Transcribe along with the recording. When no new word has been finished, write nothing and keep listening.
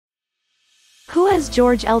Who is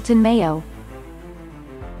George Elton Mayo?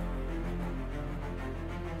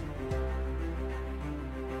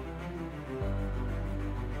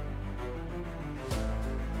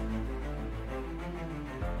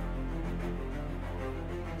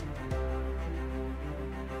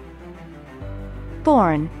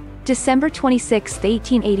 Born December 26,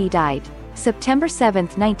 1880. Died September 7,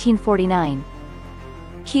 1949.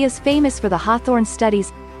 He is famous for the Hawthorne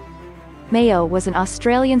studies. Mayo was an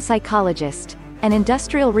Australian psychologist, an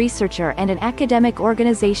industrial researcher and an academic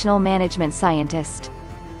organizational management scientist.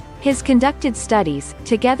 His conducted studies,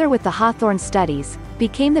 together with the Hawthorne studies,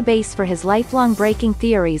 became the base for his lifelong breaking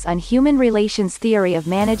theories on human relations theory of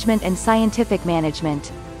management and scientific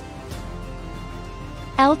management.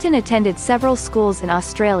 Elton attended several schools in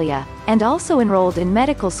Australia, and also enrolled in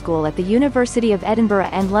medical school at the University of Edinburgh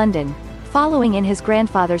and London, following in his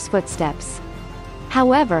grandfather's footsteps.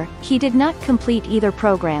 However, he did not complete either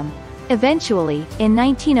program. Eventually, in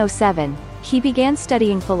 1907, he began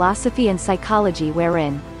studying philosophy and psychology,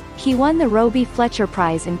 wherein he won the Roby Fletcher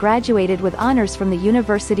Prize and graduated with honours from the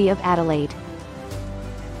University of Adelaide.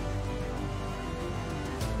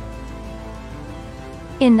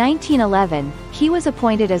 In 1911, he was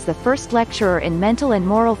appointed as the first lecturer in mental and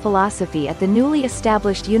moral philosophy at the newly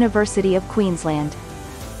established University of Queensland.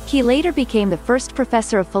 He later became the first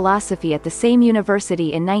professor of philosophy at the same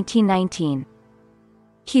university in 1919.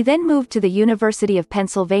 He then moved to the University of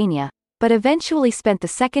Pennsylvania, but eventually spent the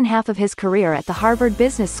second half of his career at the Harvard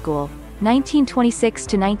Business School, 1926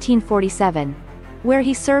 to 1947, where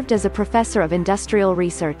he served as a professor of industrial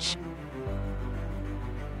research.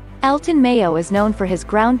 Elton Mayo is known for his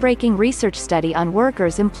groundbreaking research study on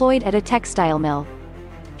workers employed at a textile mill.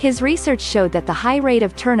 His research showed that the high rate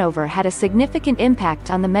of turnover had a significant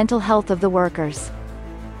impact on the mental health of the workers.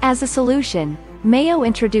 As a solution, Mayo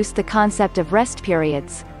introduced the concept of rest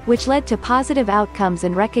periods, which led to positive outcomes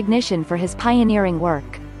and recognition for his pioneering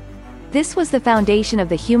work. This was the foundation of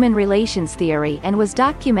the human relations theory and was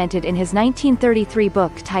documented in his 1933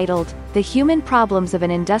 book titled, The Human Problems of an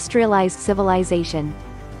Industrialized Civilization.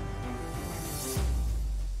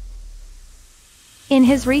 In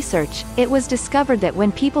his research, it was discovered that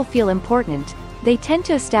when people feel important, they tend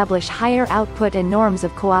to establish higher output and norms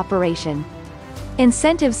of cooperation.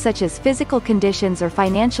 Incentives such as physical conditions or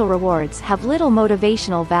financial rewards have little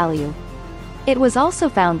motivational value. It was also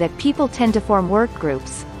found that people tend to form work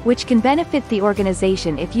groups, which can benefit the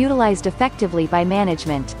organization if utilized effectively by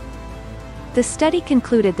management. The study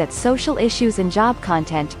concluded that social issues and job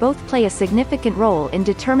content both play a significant role in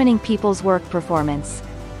determining people's work performance.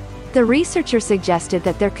 The researcher suggested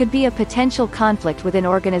that there could be a potential conflict within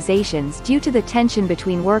organizations due to the tension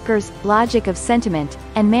between workers' logic of sentiment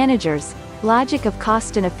and managers' logic of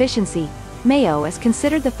cost and efficiency. Mayo is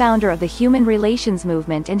considered the founder of the human relations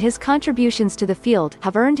movement, and his contributions to the field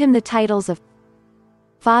have earned him the titles of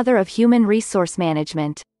Father of Human Resource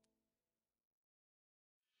Management.